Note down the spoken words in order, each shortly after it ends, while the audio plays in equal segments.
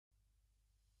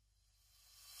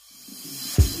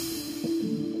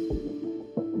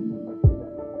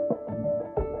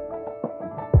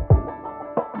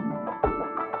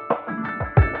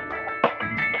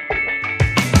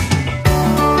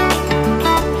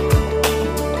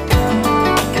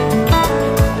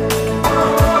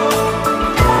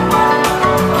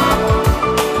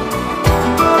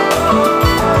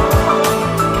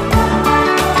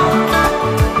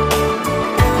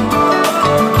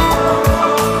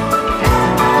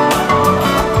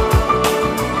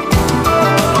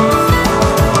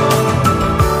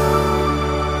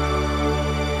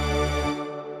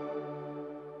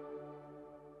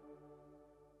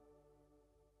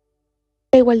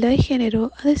igualdad de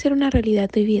género ha de ser una realidad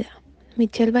de vida.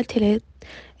 Michelle Bachelet,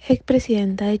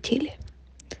 expresidenta de Chile.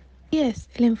 Y el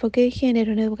enfoque de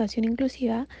género en educación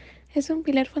inclusiva es un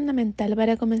pilar fundamental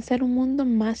para comenzar un mundo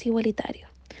más igualitario,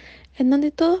 en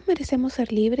donde todos merecemos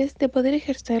ser libres de poder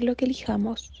ejercer lo que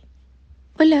elijamos.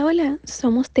 Hola, hola,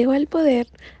 somos Teo al Poder,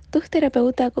 tus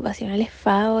terapeutas ocupacionales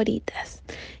favoritas.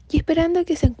 Y esperando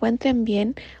que se encuentren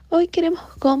bien, hoy queremos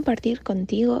compartir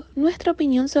contigo nuestra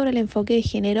opinión sobre el enfoque de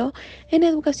género en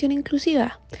educación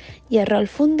inclusiva y el rol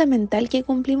fundamental que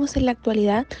cumplimos en la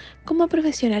actualidad como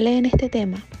profesionales en este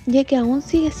tema, ya que aún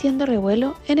sigue siendo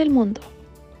revuelo en el mundo.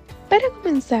 Para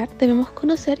comenzar, debemos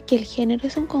conocer que el género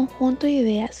es un conjunto de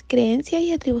ideas, creencias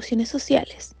y atribuciones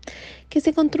sociales que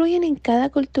se construyen en cada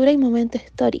cultura y momento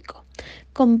histórico,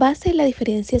 con base en la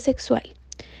diferencia sexual,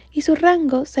 y sus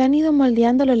rangos se han ido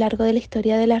moldeando a lo largo de la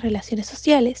historia de las relaciones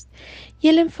sociales, y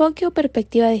el enfoque o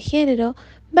perspectiva de género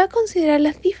va a considerar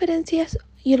las diferencias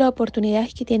y las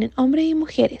oportunidades que tienen hombres y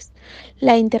mujeres,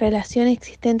 la interrelación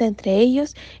existente entre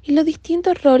ellos y los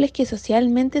distintos roles que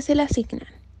socialmente se le asignan.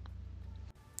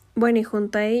 Bueno, y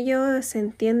junto a ello se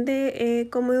entiende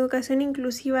como educación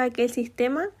inclusiva aquel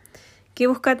sistema que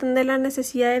busca atender las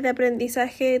necesidades de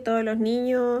aprendizaje de todos los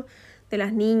niños, de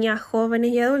las niñas,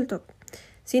 jóvenes y adultos,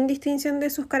 sin distinción de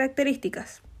sus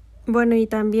características. Bueno, y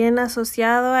también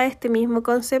asociado a este mismo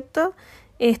concepto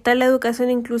está la educación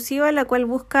inclusiva, la cual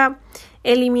busca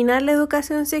eliminar la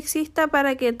educación sexista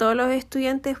para que todos los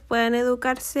estudiantes puedan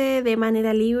educarse de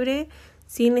manera libre,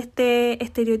 sin este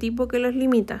estereotipo que los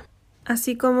limita.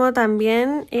 Así como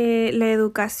también la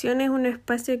educación es un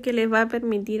espacio que les va a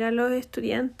permitir a los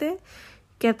estudiantes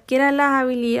que adquieran las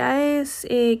habilidades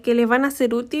que les van a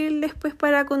ser útiles después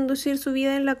para conducir su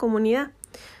vida en la comunidad.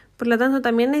 Por lo tanto,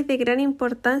 también es de gran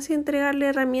importancia entregarle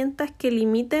herramientas que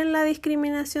limiten la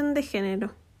discriminación de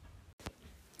género.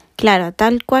 Claro,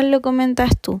 tal cual lo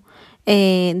comentas tú.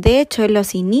 De hecho, en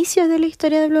los inicios de la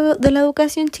historia de la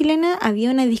educación chilena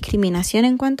había una discriminación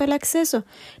en cuanto al acceso.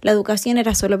 La educación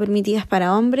era solo permitida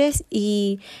para hombres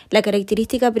y la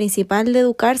característica principal de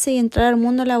educarse y entrar al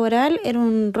mundo laboral era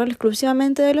un rol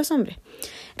exclusivamente de los hombres.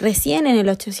 Recién en el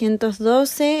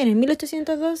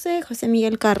 1812, José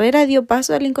Miguel Carrera dio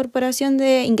paso a la incorporación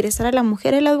de ingresar a las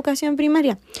mujeres en la educación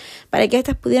primaria para que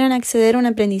éstas pudieran acceder a un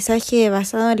aprendizaje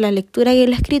basado en la lectura y en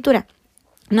la escritura.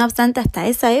 No obstante, hasta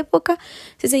esa época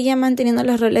se seguían manteniendo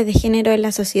los roles de género en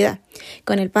la sociedad.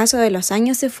 Con el paso de los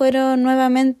años se fueron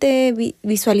nuevamente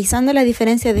visualizando las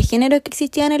diferencias de género que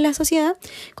existían en la sociedad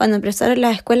cuando empezaron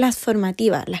las escuelas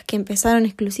formativas, las que empezaron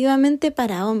exclusivamente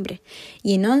para hombres,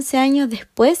 y en 11 años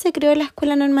después se creó la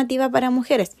escuela normativa para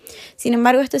mujeres. Sin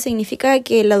embargo, esto significa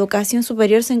que la educación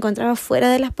superior se encontraba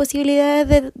fuera de las posibilidades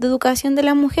de educación de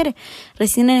las mujeres.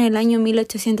 Recién en el año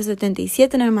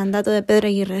 1877, en el mandato de Pedro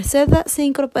Aguirre Cerda, se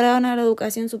incorporaron a la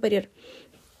educación superior.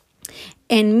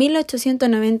 En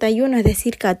 1891, es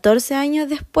decir, 14 años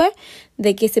después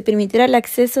de que se permitiera el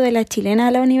acceso de las chilenas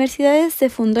a las universidades, se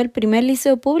fundó el primer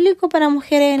liceo público para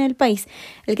mujeres en el país,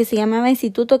 el que se llamaba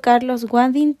Instituto Carlos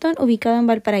Waddington, ubicado en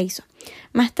Valparaíso.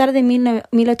 Más tarde, en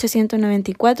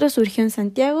 1894, surgió en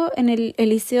Santiago en el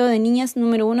Liceo de Niñas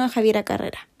número 1 Javiera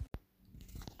Carrera.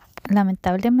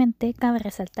 Lamentablemente, cabe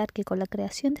resaltar que con la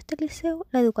creación de este liceo,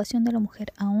 la educación de la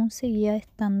mujer aún seguía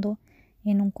estando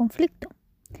en un conflicto,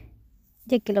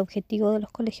 ya que el objetivo de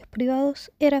los colegios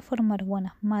privados era formar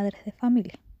buenas madres de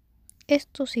familia.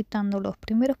 Esto citando los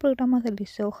primeros programas del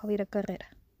Liceo Javiera Carrera,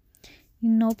 y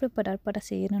no preparar para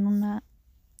seguir en una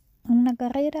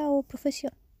carrera o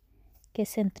profesión, que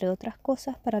es entre otras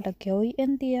cosas para la que hoy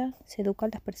en día se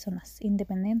educan las personas,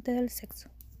 independiente del sexo.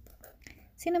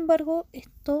 Sin embargo,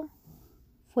 esto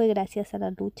fue gracias a la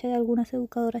lucha de algunas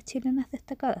educadoras chilenas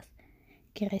destacadas,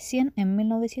 que recién en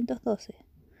 1912,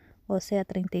 o sea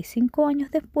 35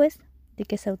 años después de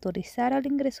que se autorizara el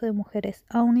ingreso de mujeres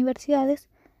a universidades,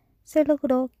 se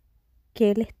logró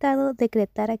que el Estado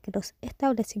decretara que los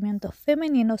establecimientos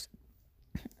femeninos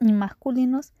y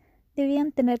masculinos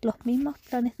debían tener los mismos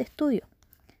planes de estudio,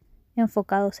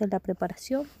 enfocados en la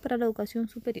preparación para la educación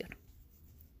superior.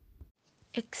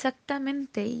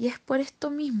 Exactamente, y es por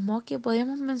esto mismo que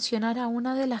podemos mencionar a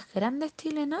una de las grandes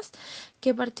chilenas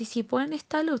que participó en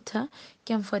esta lucha,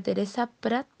 quien fue Teresa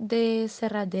Prat de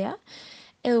Serratea,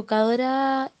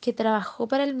 educadora que trabajó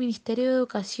para el Ministerio de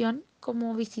Educación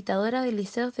como visitadora de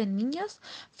liceos de niños,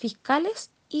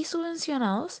 fiscales y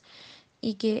subvencionados,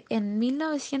 y que en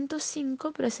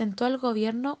 1905 presentó al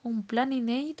gobierno un plan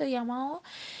inédito llamado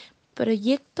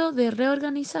Proyecto de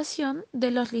reorganización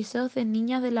de los liceos de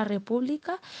niñas de la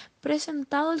República,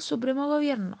 presentado al Supremo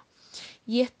Gobierno,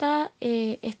 y esta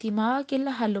estimaba que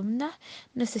las alumnas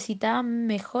necesitaban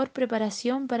mejor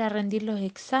preparación para rendir los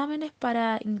exámenes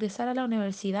para ingresar a la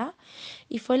universidad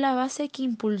y fue la base que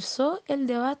impulsó el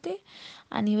debate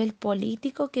a nivel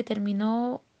político que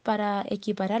terminó para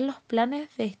equiparar los planes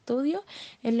de estudio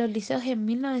en los liceos en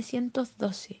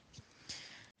 1912.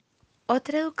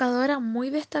 Otra educadora muy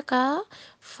destacada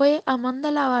fue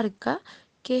Amanda Labarca,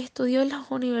 que estudió en las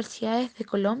universidades de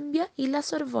Colombia y la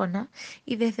Sorbona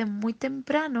y desde muy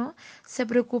temprano se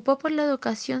preocupó por la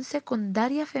educación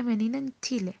secundaria femenina en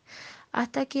Chile,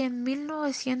 hasta que en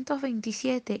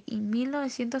 1927 y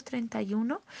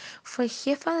 1931 fue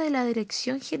jefa de la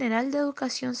Dirección General de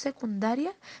Educación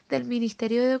Secundaria del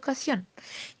Ministerio de Educación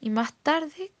y más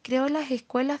tarde creó las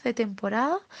escuelas de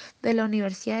temporada de la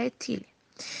Universidad de Chile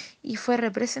y fue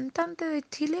representante de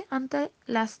Chile ante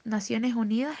las Naciones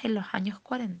Unidas en los años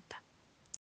 40.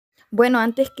 Bueno,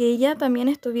 antes que ella también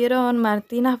estuvieron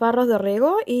Martínez Barros de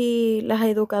Orrego y las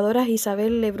educadoras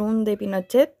Isabel Lebrun de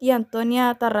Pinochet y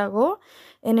Antonia Tarragó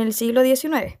en el siglo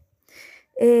XIX.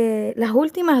 Las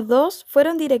últimas dos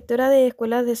fueron directoras de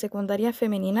escuelas de secundaria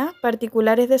femeninas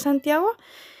particulares de Santiago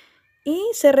y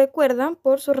se recuerdan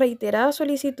por sus reiteradas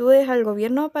solicitudes al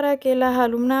gobierno para que las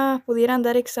alumnas pudieran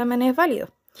dar exámenes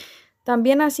válidos.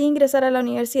 También así ingresar a la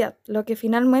universidad, lo que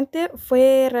finalmente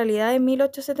fue realidad en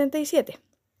 1877.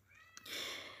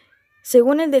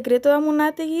 Según el decreto de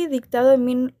Amunátegui, dictado en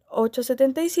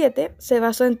 1877, se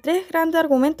basó en 3 grandes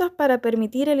argumentos para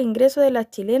permitir el ingreso de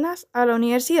las chilenas a la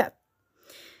universidad.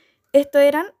 Estos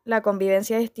eran la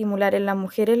convivencia de estimular en las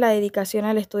mujeres la dedicación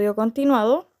al estudio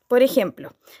continuado, por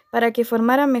ejemplo, para que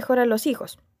formaran mejor a los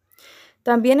hijos.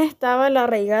 También estaba la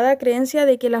arraigada creencia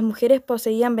de que las mujeres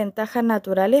poseían ventajas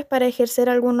naturales para ejercer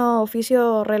algunos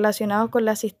oficios relacionados con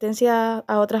la asistencia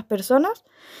a otras personas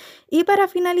y para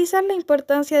finalizar la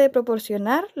importancia de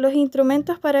proporcionar los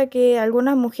instrumentos para que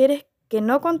algunas mujeres que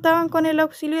no contaban con el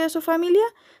auxilio de su familia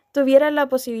tuvieran la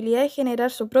posibilidad de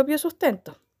generar su propio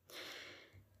sustento,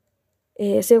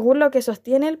 según lo que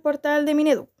sostiene el portal de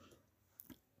Minedu.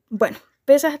 Bueno,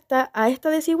 pese a esta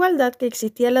desigualdad que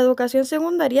existía en la educación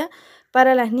secundaria,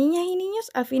 para las niñas y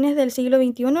niños a fines del siglo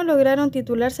XXI lograron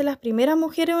titularse las primeras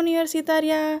mujeres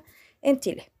universitarias en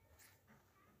Chile.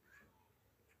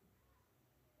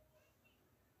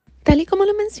 Tal y como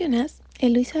lo mencionas,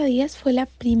 Eloisa Díaz fue la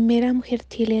primera mujer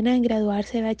chilena en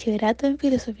graduarse de bachillerato en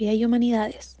Filosofía y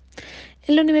Humanidades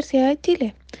en la Universidad de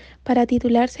Chile para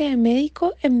titularse de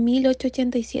médico en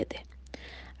 1887.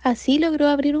 Así logró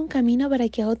abrir un camino para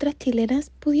que otras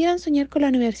chilenas pudieran soñar con la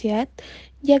universidad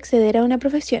y acceder a una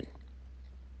profesión.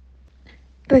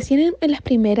 Recién en las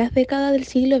primeras décadas del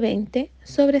siglo XX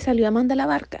sobresalió Amanda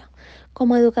Labarca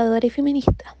como educadora y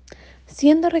feminista,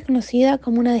 siendo reconocida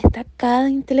como una destacada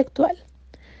intelectual.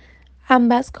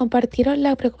 Ambas compartieron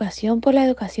la preocupación por la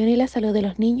educación y la salud de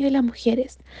los niños y las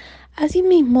mujeres.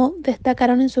 Asimismo,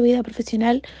 destacaron en su vida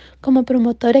profesional como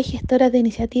promotoras y gestoras de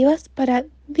iniciativas para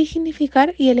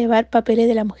dignificar y elevar papeles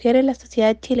de la mujer en la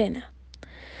sociedad chilena.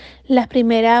 Las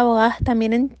primeras abogadas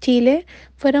también en Chile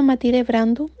fueron Matilde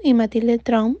Brandão y Matilde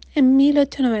Traum en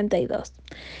 1892.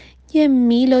 Y en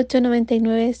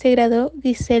 1899 se graduó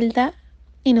Griselda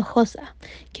Hinojosa,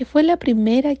 que fue la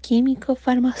primera químico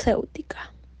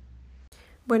farmacéutica.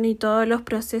 Bueno, y todos los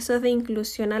procesos de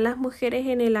inclusión a las mujeres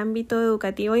en el ámbito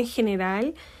educativo en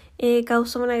general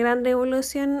causó una gran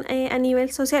revolución a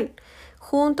nivel social,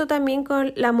 junto también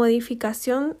con la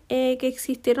modificación que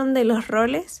existieron de los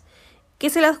roles que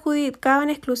se le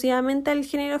adjudicaban exclusivamente al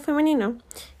género femenino,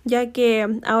 ya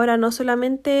que ahora no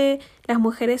solamente las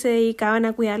mujeres se dedicaban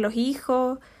a cuidar los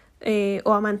hijos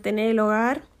o a mantener el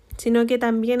hogar, sino que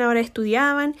también ahora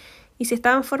estudiaban y se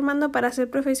estaban formando para ser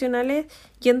profesionales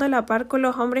yendo a la par con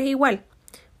los hombres igual.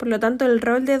 Por lo tanto, el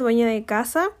rol de dueña de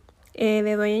casa,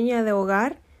 de dueña de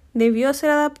hogar, debió ser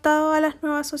adaptado a las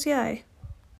nuevas sociedades.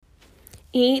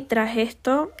 Y tras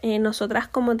esto, nosotras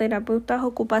como terapeutas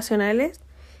ocupacionales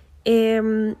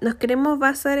nos queremos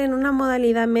basar en una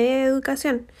modalidad media de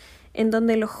educación, en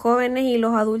donde los jóvenes y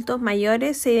los adultos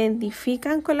mayores se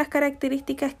identifican con las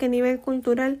características que a nivel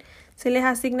cultural se les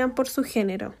asignan por su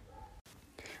género.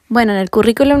 Bueno, en el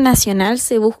currículum nacional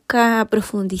se busca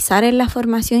profundizar en la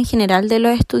formación general de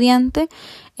los estudiantes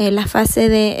en la fase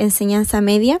de enseñanza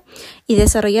media y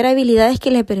desarrollar habilidades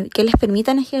que les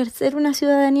permitan ejercer una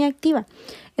ciudadanía activa.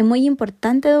 Es muy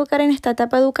importante educar en esta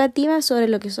etapa educativa sobre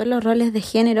lo que son los roles de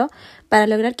género para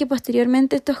lograr que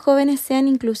posteriormente estos jóvenes sean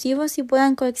inclusivos y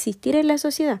puedan coexistir en la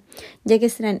sociedad, ya que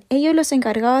serán ellos los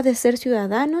encargados de ser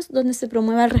ciudadanos donde se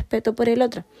promueva el respeto por el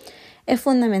otro. Es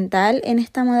fundamental en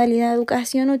esta modalidad de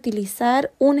educación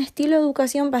utilizar un estilo de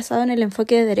educación basado en el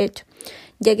enfoque de derecho,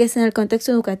 ya que es en el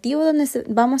contexto educativo donde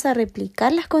vamos a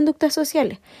replicar las conductas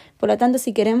sociales. Por lo tanto,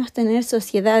 si queremos tener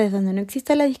sociedades donde no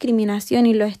exista la discriminación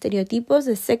y los estereotipos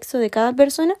de sexo de cada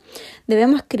persona,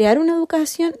 debemos crear una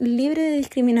educación libre de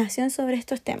discriminación sobre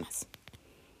estos temas.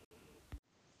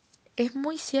 Es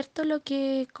muy cierto lo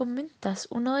que comentas.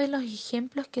 Uno de los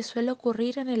ejemplos que suele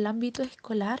ocurrir en el ámbito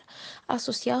escolar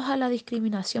asociados a la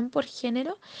discriminación por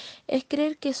género es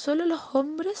creer que solo los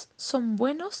hombres son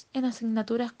buenos en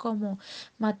asignaturas como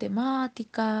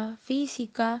matemática,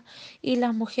 física y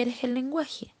las mujeres el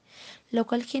lenguaje, lo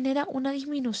cual genera una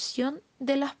disminución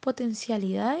de las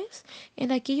potencialidades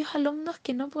en aquellos alumnos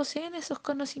que no poseen esos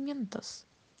conocimientos.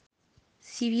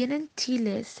 Si bien en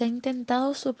Chile se ha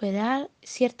intentado superar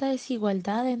cierta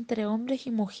desigualdad entre hombres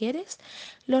y mujeres,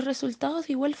 los resultados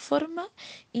de igual forma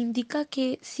indican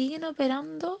que siguen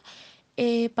operando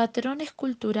patrones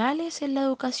culturales en la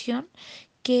educación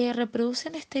que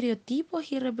reproducen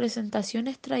estereotipos y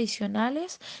representaciones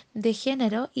tradicionales de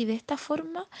género y de esta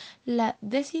forma la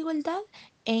desigualdad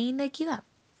e inequidad.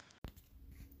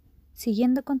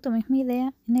 Siguiendo con tu misma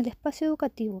idea, en el espacio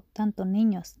educativo, tanto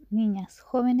niños, niñas,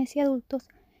 jóvenes y adultos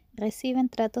reciben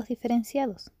tratos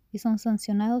diferenciados y son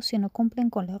sancionados si no cumplen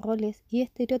con los roles y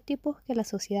estereotipos que la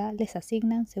sociedad les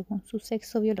asigna según su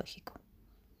sexo biológico.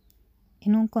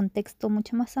 En un contexto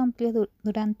mucho más amplio,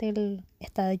 durante el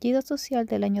estallido social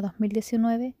del año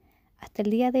 2019 hasta el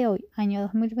día de hoy, año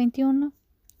 2021,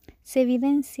 se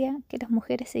evidencia que las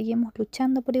mujeres seguimos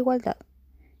luchando por igualdad,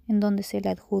 en donde se le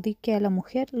adjudique a la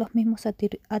mujer los mismos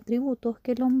atributos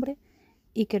que el hombre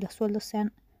y que los sueldos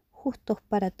sean justos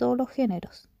para todos los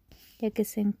géneros, ya que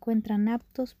se encuentran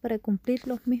aptos para cumplir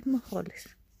los mismos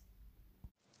roles.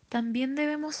 También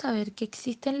debemos saber que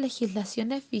existen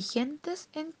legislaciones vigentes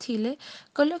en Chile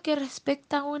con lo que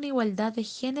respecta a una igualdad de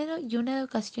género y una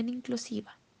educación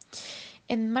inclusiva.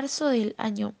 En marzo del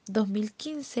año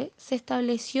 2015 se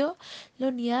estableció la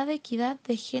Unidad de Equidad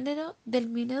de Género del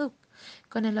Mineduc,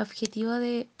 con el objetivo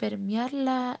de permear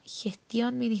la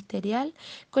gestión ministerial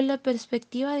con la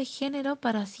perspectiva de género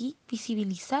para así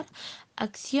visibilizar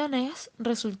acciones,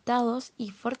 resultados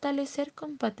y fortalecer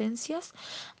competencias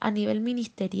a nivel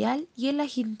ministerial y en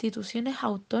las instituciones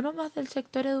autónomas del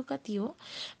sector educativo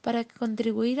para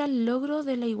contribuir al logro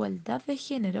de la igualdad de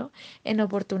género en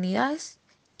oportunidades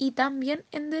y también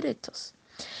en derechos.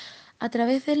 A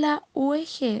través de la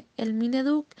UEG, el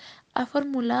Mineduc ha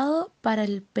formulado para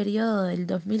el periodo del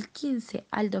 2015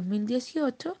 al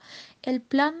 2018 el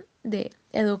Plan de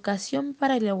Educación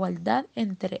para la Igualdad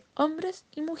entre Hombres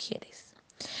y Mujeres.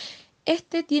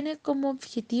 Este tiene como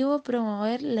objetivo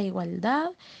promover la igualdad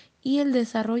y el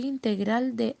desarrollo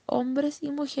integral de hombres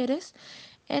y mujeres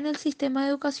en el sistema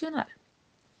educacional,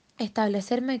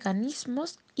 establecer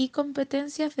mecanismos y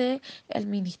competencias del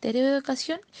Ministerio de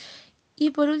Educación y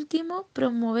por último,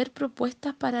 promover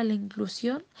propuestas para la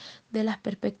inclusión de las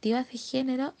perspectivas de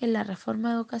género en la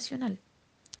reforma educacional.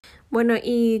 Bueno,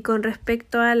 y con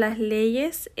respecto a las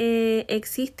leyes,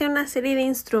 existe una serie de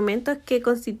instrumentos que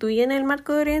constituyen el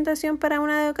marco de orientación para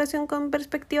una educación con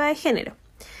perspectiva de género.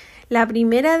 La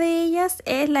primera de ellas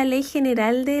es la Ley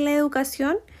General de la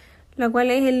Educación, la cual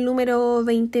es el número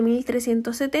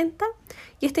 20.370,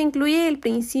 y esta incluye el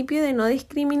principio de no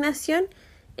discriminación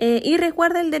y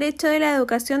resguarda el derecho de la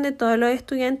educación de todos los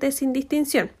estudiantes sin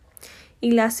distinción.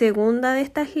 Y la segunda de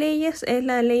estas leyes es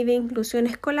la Ley de Inclusión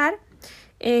Escolar,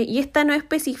 y esta no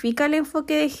especifica el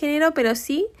enfoque de género, pero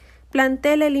sí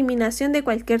plantea la eliminación de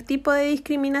cualquier tipo de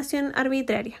discriminación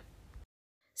arbitraria.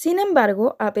 Sin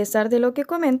embargo, a pesar de lo que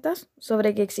comentas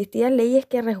sobre que existían leyes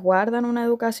que resguardan una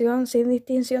educación sin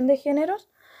distinción de géneros,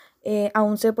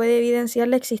 aún se puede evidenciar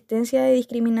la existencia de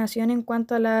discriminación en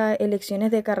cuanto a las elecciones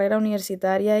de carrera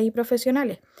universitaria y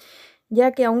profesionales,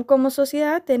 ya que aún como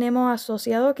sociedad tenemos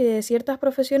asociado que ciertas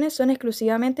profesiones son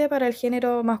exclusivamente para el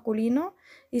género masculino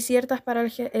y ciertas para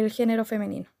el género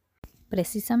femenino.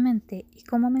 Precisamente, y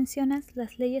como mencionas,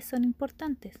 las leyes son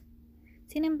importantes.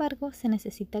 Sin embargo, se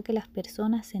necesita que las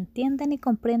personas entiendan y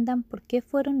comprendan por qué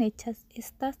fueron hechas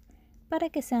estas para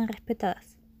que sean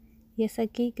respetadas. Y es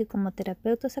aquí que como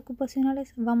terapeutas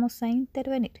ocupacionales vamos a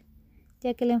intervenir,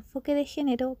 ya que el enfoque de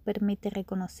género permite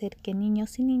reconocer que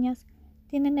niños y niñas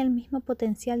tienen el mismo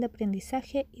potencial de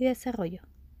aprendizaje y desarrollo,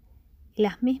 y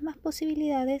las mismas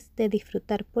posibilidades de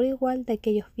disfrutar por igual de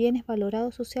aquellos bienes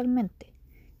valorados socialmente,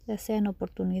 ya sean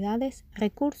oportunidades,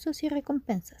 recursos y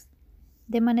recompensas,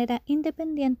 de manera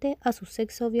independiente a su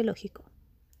sexo biológico,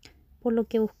 por lo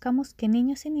que buscamos que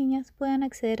niños y niñas puedan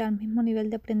acceder al mismo nivel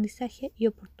de aprendizaje y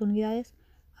oportunidades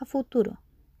a futuro,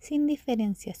 sin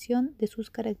diferenciación de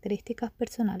sus características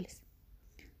personales.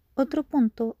 Otro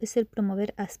punto es el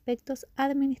promover aspectos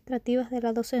administrativos de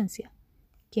la docencia,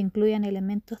 que incluyan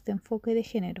elementos de enfoque de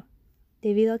género,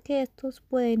 debido a que estos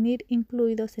pueden ir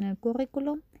incluidos en el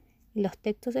currículum, en los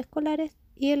textos escolares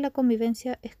y en la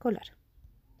convivencia escolar.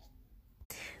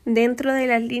 Dentro de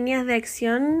las líneas de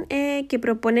acción que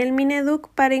propone el Mineduc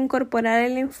para incorporar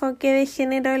el enfoque de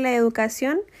género en la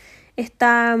educación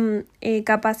está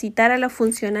capacitar a los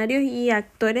funcionarios y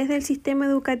actores del sistema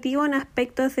educativo en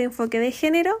aspectos de enfoque de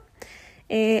género,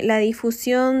 la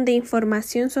difusión de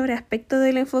información sobre aspectos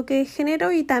del enfoque de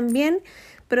género y también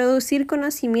producir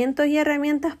conocimientos y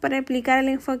herramientas para aplicar el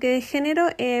enfoque de género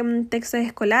en textos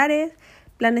escolares,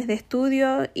 planes de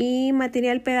estudio y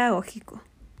material pedagógico.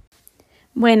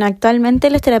 Bueno, actualmente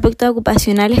los terapeutas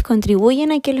ocupacionales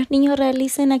contribuyen a que los niños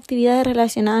realicen actividades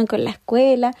relacionadas con la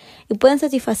escuela y puedan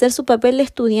satisfacer su papel de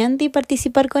estudiante y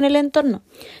participar con el entorno.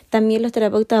 También los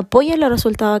terapeutas apoyan los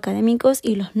resultados académicos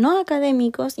y los no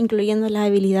académicos, incluyendo las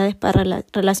habilidades para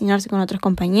relacionarse con otros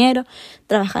compañeros,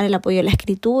 trabajar el apoyo a la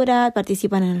escritura,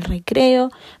 participar en el recreo,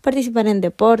 participar en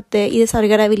deporte y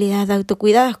desarrollar habilidades de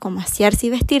autocuidado como asearse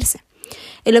y vestirse.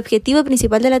 El objetivo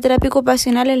principal de la terapia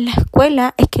ocupacional en la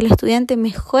escuela es que el estudiante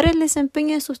mejore el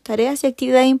desempeño de sus tareas y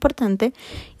actividades importantes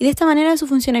y de esta manera su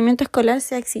funcionamiento escolar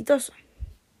sea exitoso.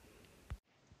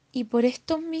 Y por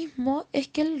esto mismo es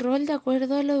que el rol de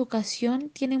acuerdo a la educación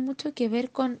tiene mucho que ver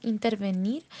con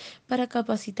intervenir para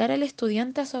capacitar al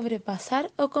estudiante a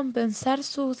sobrepasar o compensar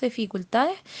sus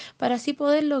dificultades para así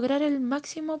poder lograr el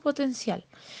máximo potencial.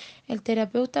 El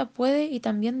terapeuta puede y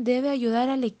también debe ayudar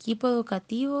al equipo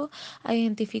educativo a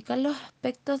identificar los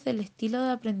aspectos del estilo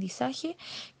de aprendizaje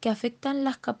que afectan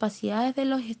las capacidades de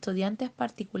los estudiantes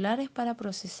particulares para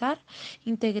procesar,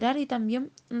 integrar y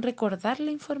también recordar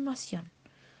la información.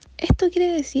 Esto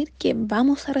quiere decir que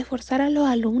vamos a reforzar a los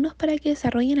alumnos para que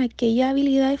desarrollen aquellas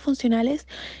habilidades funcionales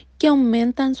que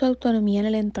aumentan su autonomía en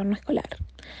el entorno escolar.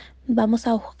 Vamos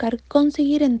a buscar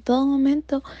conseguir en todo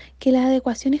momento que las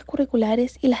adecuaciones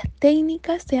curriculares y las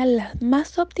técnicas sean las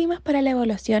más óptimas para la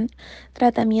evaluación,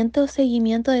 tratamiento o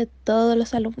seguimiento de todos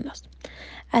los alumnos.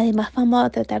 Además, vamos a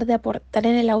tratar de aportar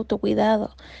en el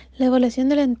autocuidado, la evaluación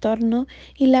del entorno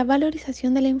y la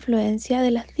valorización de la influencia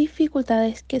de las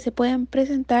dificultades que se pueden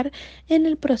presentar en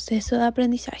el proceso de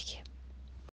aprendizaje.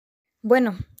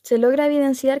 Bueno, se logra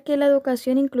evidenciar que la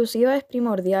educación inclusiva es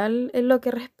primordial en lo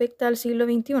que respecta al siglo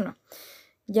XXI,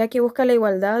 ya que busca la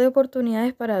igualdad de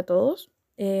oportunidades para todos,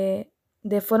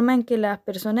 de forma en que las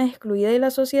personas excluidas de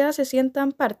la sociedad se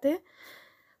sientan parte,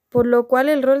 por lo cual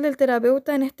el rol del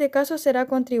terapeuta en este caso será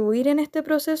contribuir en este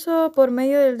proceso por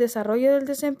medio del desarrollo del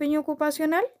desempeño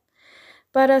ocupacional,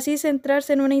 para así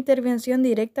centrarse en una intervención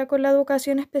directa con la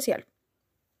educación especial,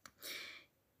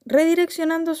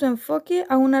 redireccionando su enfoque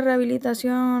a una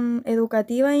rehabilitación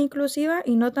educativa e inclusiva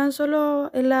y no tan solo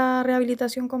en la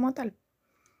rehabilitación como tal.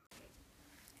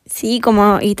 Sí,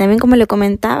 y también como le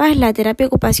comentabas, la terapia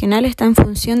ocupacional está en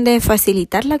función de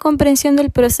facilitar la comprensión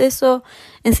del proceso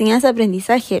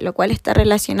enseñanza-aprendizaje, lo cual está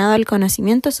relacionado al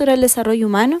conocimiento sobre el desarrollo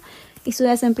humano y su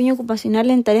desempeño ocupacional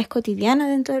en tareas cotidianas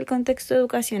dentro del contexto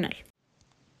educacional.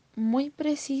 Muy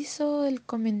preciso el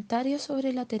comentario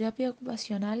sobre la terapia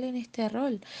ocupacional en este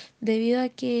rol, debido a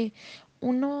que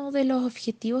uno de los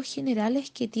objetivos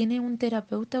generales que tiene un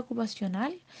terapeuta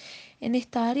ocupacional en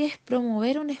esta área es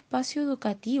promover un espacio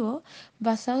educativo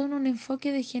basado en un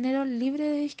enfoque de género libre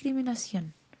de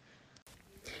discriminación.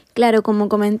 Claro, como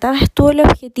comentabas tú, el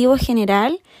objetivo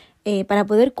general, para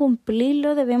poder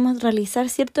cumplirlo debemos realizar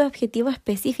ciertos objetivos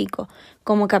específicos,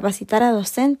 como capacitar a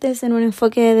docentes en un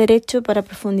enfoque de derecho para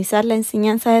profundizar la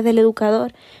enseñanza desde el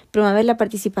educador, promover la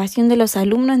participación de los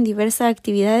alumnos en diversas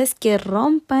actividades que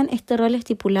rompan este rol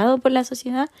estipulado por la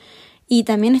sociedad, y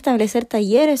también establecer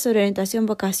talleres sobre orientación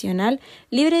vocacional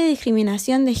libre de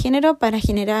discriminación de género para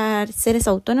generar seres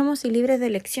autónomos y libres de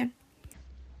elección.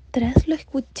 Tras lo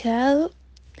escuchado,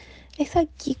 es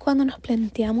aquí cuando nos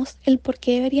planteamos el por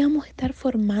qué deberíamos estar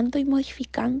formando y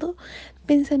modificando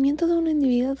pensamientos de un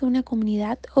individuo, de una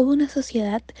comunidad o de una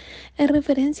sociedad en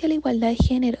referencia a la igualdad de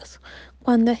géneros,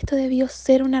 cuando esto debió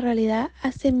ser una realidad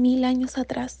hace 1000 años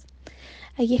atrás.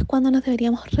 Ahí es cuando nos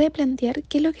deberíamos replantear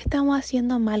qué es lo que estamos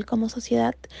haciendo mal como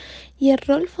sociedad y el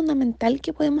rol fundamental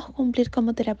que podemos cumplir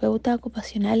como terapeutas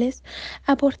ocupacionales,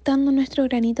 aportando nuestro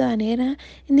granito de arena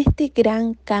en este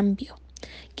gran cambio.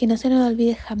 Que no se nos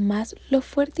olvide jamás lo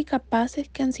fuertes y capaces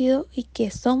que han sido y que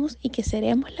somos y que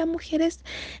seremos las mujeres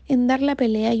en dar la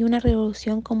pelea y una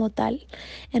revolución como tal,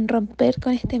 en romper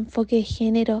con este enfoque de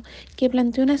género que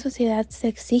plantea una sociedad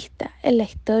sexista en la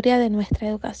historia de nuestra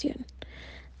educación.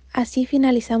 Así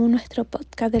finalizamos nuestro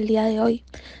podcast del día de hoy.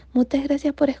 Muchas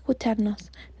gracias por escucharnos.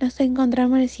 Nos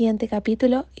encontramos en el siguiente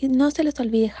capítulo y no se les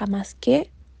olvide jamás que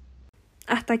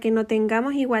Hasta que no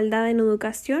tengamos igualdad en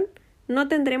educación, no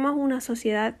tendremos una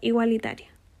sociedad igualitaria.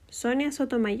 Sonia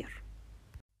Sotomayor.